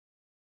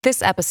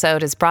This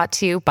episode is brought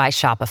to you by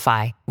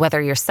Shopify.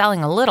 Whether you're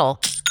selling a little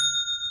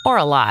or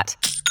a lot,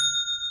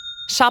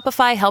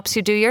 Shopify helps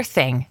you do your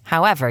thing,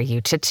 however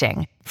you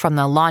cha-ching. From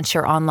the launch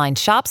your online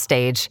shop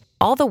stage,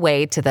 all the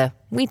way to the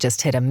we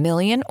just hit 1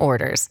 million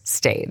orders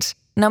stage.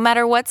 No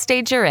matter what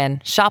stage you're in,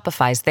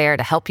 Shopify's there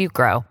to help you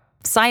grow.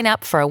 Sign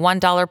up for a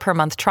 $1 per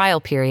month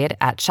trial period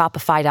at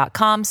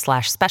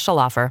shopify.com/special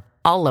offer,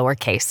 all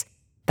lowercase.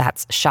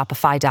 That's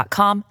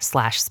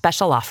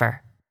shopify.com/special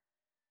offer.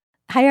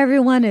 Hi,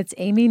 everyone. It's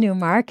Amy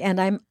Newmark, and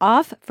I'm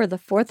off for the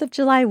 4th of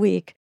July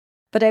week,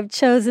 but I've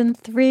chosen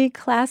 3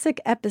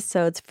 classic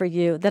episodes for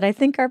you that I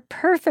think are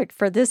perfect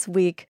for this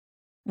week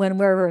when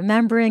we're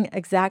remembering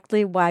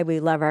exactly why we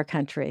love our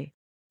country.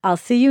 I'll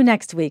see you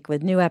next week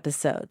with new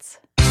episodes.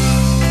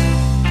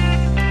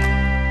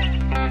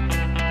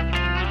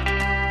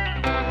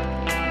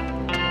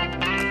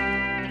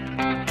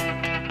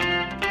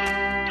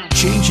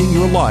 Changing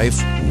your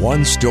life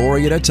one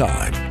story at a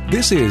time.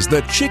 This is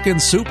the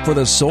Chicken Soup for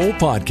the Soul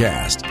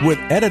podcast with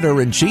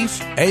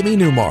Editor-in-Chief Amy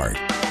Newmark.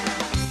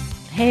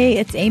 Hey,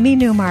 it's Amy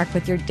Newmark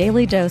with your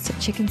daily dose of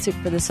Chicken Soup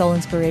for the Soul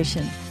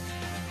inspiration.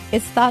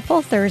 It's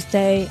Thoughtful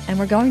Thursday, and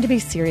we're going to be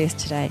serious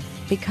today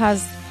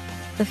because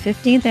the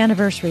 15th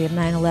anniversary of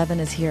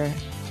 9/11 is here.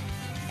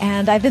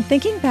 And I've been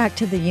thinking back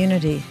to the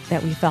unity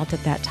that we felt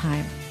at that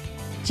time.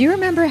 Do you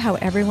remember how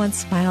everyone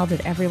smiled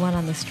at everyone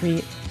on the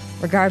street,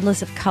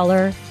 regardless of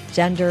color,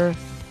 gender,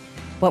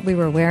 what we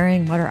were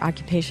wearing, what our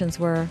occupations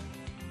were?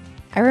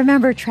 I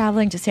remember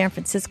traveling to San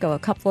Francisco a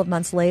couple of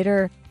months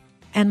later,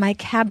 and my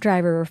cab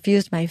driver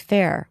refused my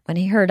fare when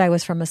he heard I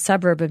was from a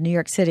suburb of New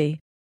York City.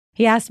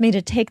 He asked me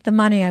to take the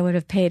money I would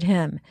have paid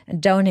him and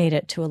donate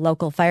it to a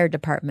local fire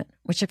department,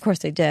 which of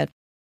course I did.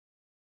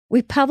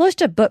 We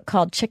published a book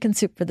called Chicken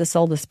Soup for the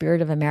Soul, The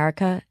Spirit of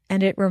America,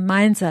 and it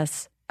reminds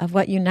us of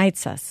what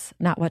unites us,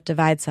 not what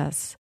divides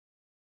us.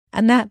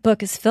 And that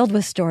book is filled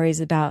with stories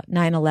about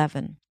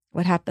 9/11,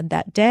 what happened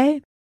that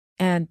day,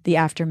 and the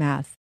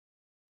aftermath.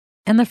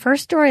 And the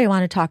first story I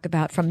want to talk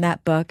about from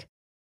that book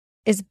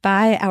is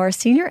by our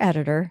senior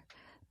editor,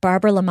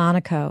 Barbara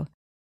LaMonaco.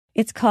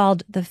 It's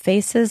called The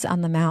Faces on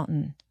the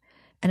Mountain,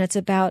 and it's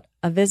about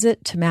a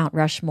visit to Mount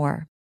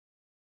Rushmore.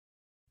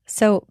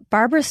 So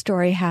Barbara's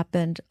story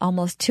happened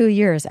almost 2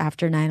 years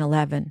after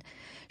 9/11.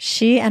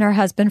 She and her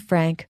husband,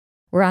 Frank,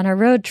 were on a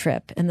road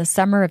trip in the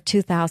summer of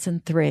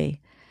 2003,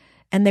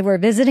 and they were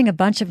visiting a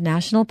bunch of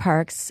national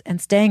parks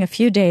and staying a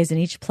few days in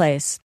each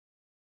place.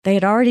 They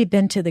had already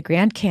been to the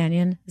Grand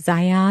Canyon,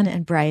 Zion,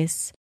 and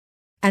Bryce,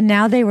 and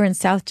now they were in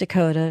South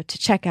Dakota to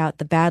check out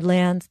the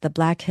Badlands, the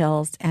Black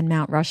Hills, and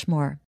Mount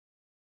Rushmore.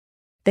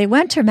 They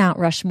went to Mount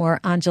Rushmore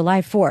on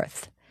July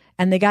 4th,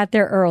 and they got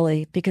there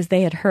early because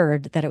they had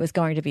heard that it was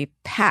going to be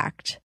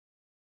packed.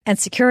 And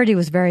security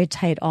was very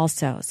tight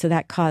also, so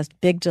that caused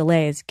big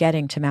delays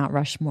getting to Mount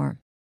Rushmore.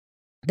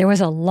 There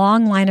was a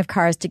long line of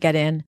cars to get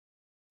in.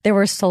 There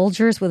were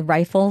soldiers with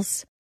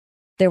rifles.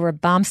 There were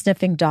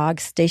bomb-sniffing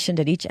dogs stationed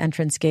at each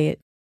entrance gate.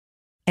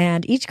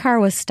 And each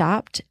car was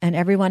stopped, and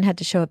everyone had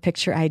to show a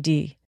picture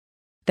ID.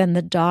 Then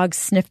the dogs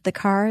sniffed the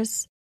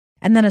cars,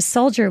 and then a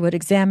soldier would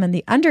examine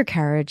the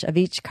undercarriage of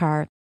each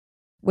car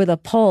with a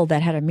pole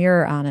that had a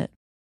mirror on it.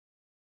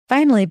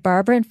 Finally,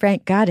 Barbara and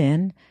Frank got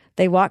in.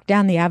 They walked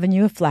down the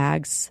Avenue of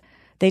Flags.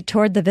 They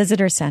toured the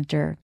visitor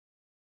center.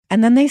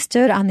 And then they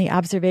stood on the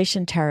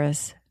observation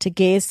terrace to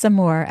gaze some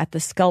more at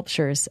the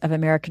sculptures of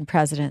American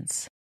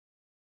presidents.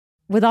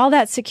 With all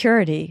that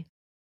security,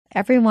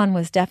 everyone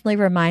was definitely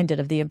reminded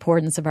of the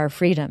importance of our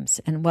freedoms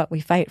and what we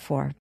fight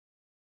for.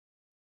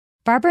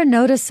 Barbara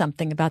noticed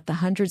something about the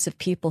hundreds of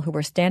people who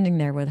were standing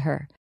there with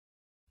her.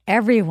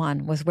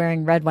 Everyone was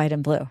wearing red, white,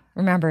 and blue.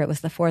 Remember, it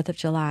was the 4th of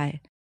July.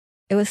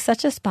 It was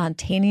such a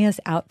spontaneous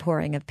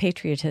outpouring of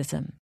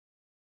patriotism.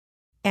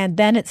 And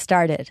then it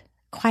started,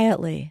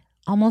 quietly,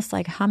 almost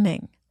like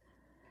humming.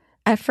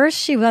 At first,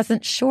 she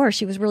wasn't sure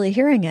she was really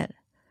hearing it.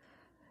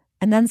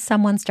 And then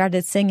someone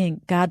started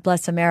singing God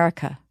Bless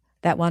America,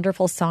 that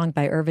wonderful song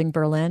by Irving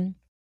Berlin.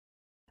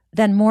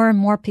 Then more and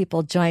more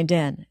people joined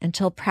in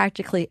until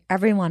practically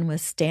everyone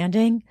was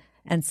standing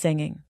and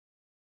singing.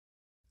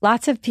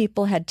 Lots of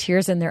people had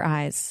tears in their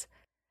eyes,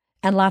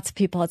 and lots of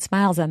people had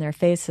smiles on their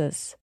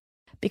faces,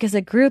 because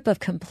a group of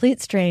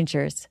complete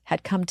strangers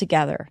had come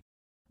together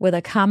with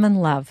a common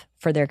love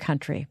for their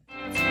country.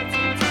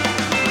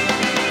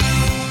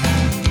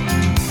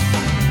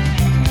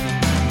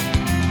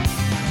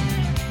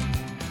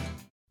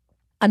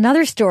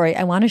 Another story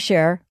I want to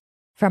share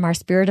from our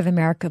Spirit of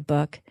America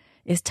book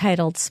is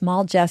titled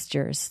Small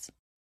Gestures.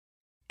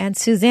 And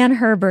Suzanne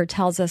Herbert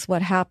tells us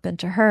what happened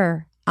to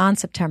her on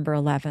September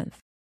 11th.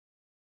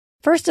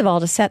 First of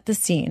all, to set the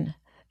scene,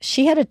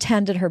 she had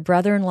attended her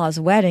brother-in-law's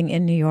wedding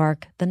in New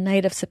York the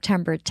night of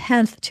September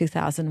 10th,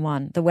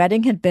 2001. The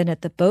wedding had been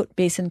at the Boat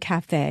Basin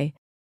Cafe,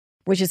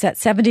 which is at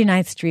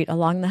 79th Street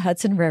along the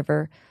Hudson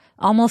River,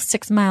 almost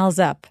 6 miles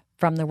up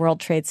from the World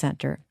Trade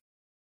Center.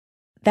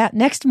 That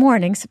next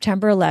morning,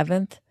 September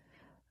 11th,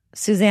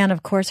 Suzanne,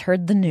 of course,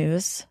 heard the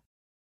news,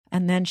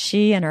 and then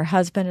she and her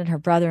husband and her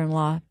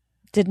brother-in-law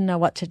didn't know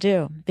what to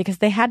do because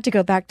they had to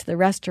go back to the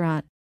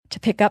restaurant to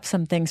pick up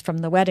some things from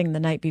the wedding the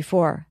night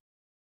before.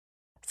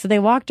 So they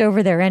walked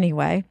over there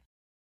anyway.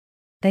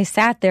 They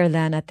sat there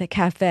then at the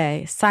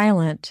cafe,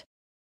 silent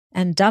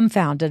and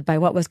dumbfounded by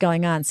what was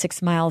going on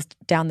 6 miles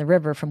down the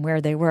river from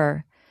where they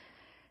were.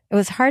 It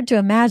was hard to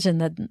imagine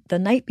that the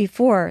night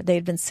before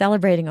they'd been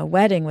celebrating a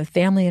wedding with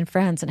family and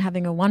friends and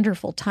having a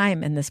wonderful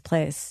time in this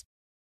place.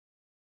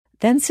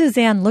 Then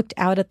Suzanne looked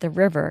out at the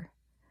river,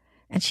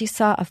 and she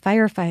saw a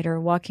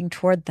firefighter walking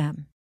toward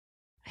them.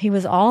 He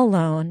was all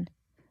alone.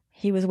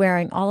 He was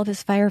wearing all of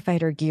his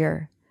firefighter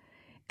gear,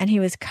 and he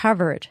was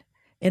covered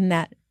in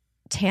that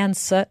tan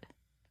soot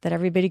that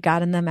everybody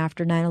got in them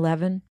after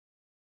 9/11.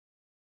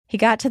 He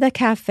got to the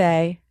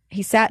cafe.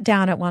 He sat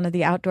down at one of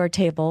the outdoor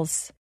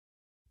tables,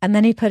 and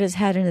then he put his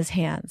head in his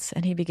hands,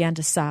 and he began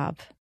to sob.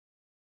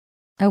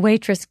 A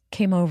waitress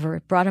came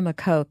over, brought him a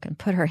Coke, and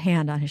put her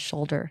hand on his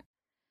shoulder.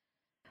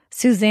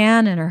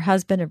 Suzanne and her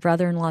husband and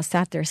brother-in-law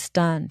sat there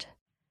stunned,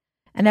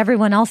 and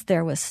everyone else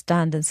there was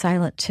stunned and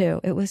silent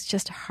too. It was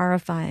just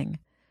horrifying.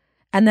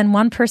 And then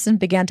one person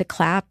began to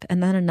clap,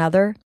 and then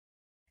another,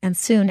 and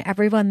soon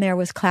everyone there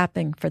was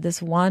clapping for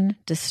this one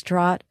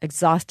distraught,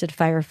 exhausted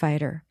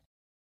firefighter.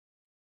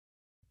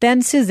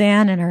 Then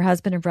Suzanne and her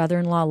husband and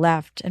brother-in-law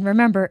left. And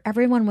remember,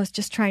 everyone was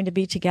just trying to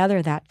be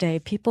together that day.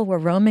 People were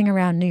roaming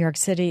around New York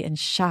City in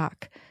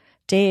shock,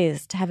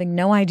 dazed, having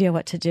no idea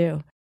what to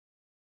do.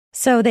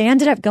 So they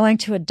ended up going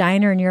to a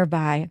diner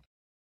nearby,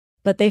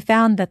 but they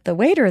found that the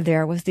waiter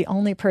there was the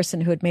only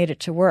person who had made it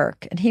to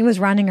work, and he was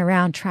running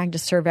around trying to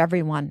serve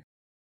everyone.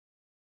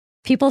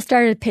 People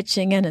started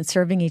pitching in and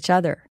serving each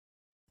other.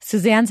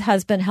 Suzanne's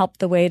husband helped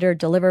the waiter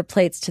deliver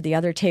plates to the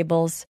other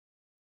tables.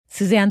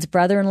 Suzanne's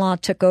brother-in-law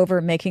took over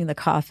making the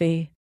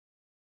coffee.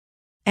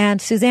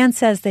 And Suzanne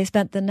says they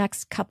spent the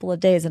next couple of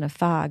days in a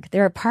fog.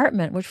 Their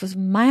apartment, which was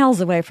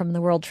miles away from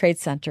the World Trade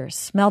Center,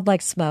 smelled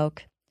like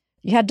smoke.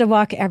 You had to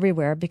walk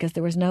everywhere because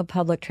there was no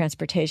public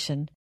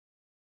transportation.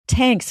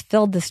 Tanks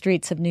filled the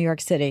streets of New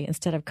York City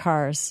instead of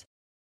cars.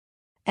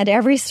 And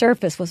every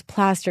surface was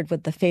plastered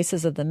with the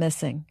faces of the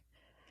missing.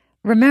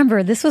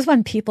 Remember, this was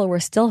when people were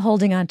still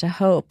holding on to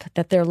hope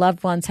that their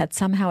loved ones had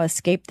somehow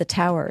escaped the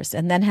towers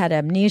and then had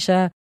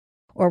amnesia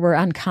or were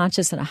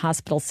unconscious in a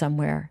hospital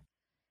somewhere.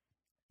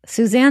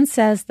 Suzanne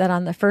says that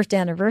on the first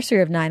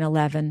anniversary of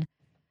 9/11,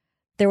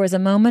 there was a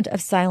moment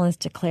of silence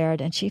declared,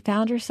 and she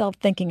found herself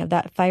thinking of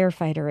that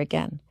firefighter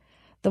again,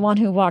 the one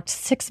who walked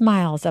 6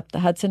 miles up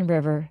the Hudson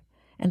River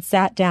and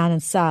sat down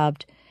and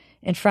sobbed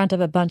in front of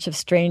a bunch of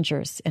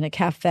strangers in a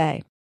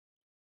cafe.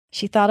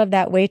 She thought of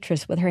that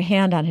waitress with her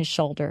hand on his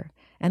shoulder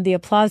and the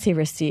applause he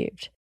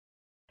received.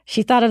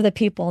 She thought of the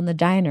people in the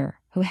diner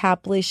who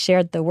happily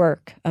shared the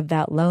work of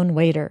that lone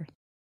waiter.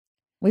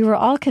 We were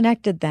all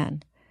connected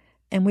then,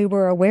 and we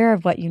were aware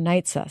of what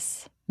unites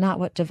us, not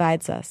what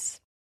divides us.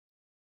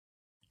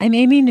 I'm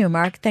Amy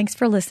Newmark. Thanks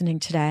for listening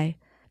today.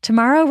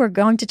 Tomorrow we're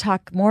going to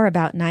talk more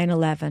about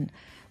 9/11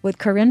 with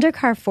Corinda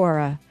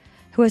Carfora,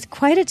 who has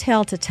quite a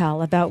tale to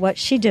tell about what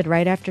she did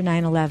right after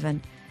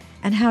 9/11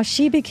 and how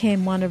she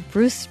became one of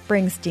Bruce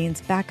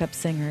Springsteen's backup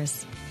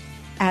singers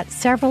at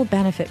several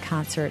benefit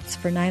concerts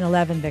for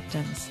 9/11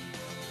 victims.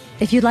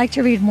 If you'd like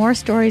to read more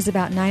stories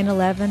about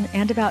 9/11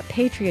 and about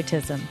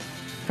patriotism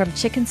from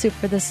Chicken Soup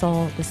for the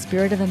Soul, The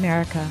Spirit of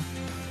America,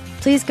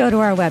 please go to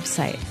our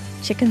website,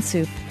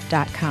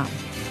 chickensoup.com.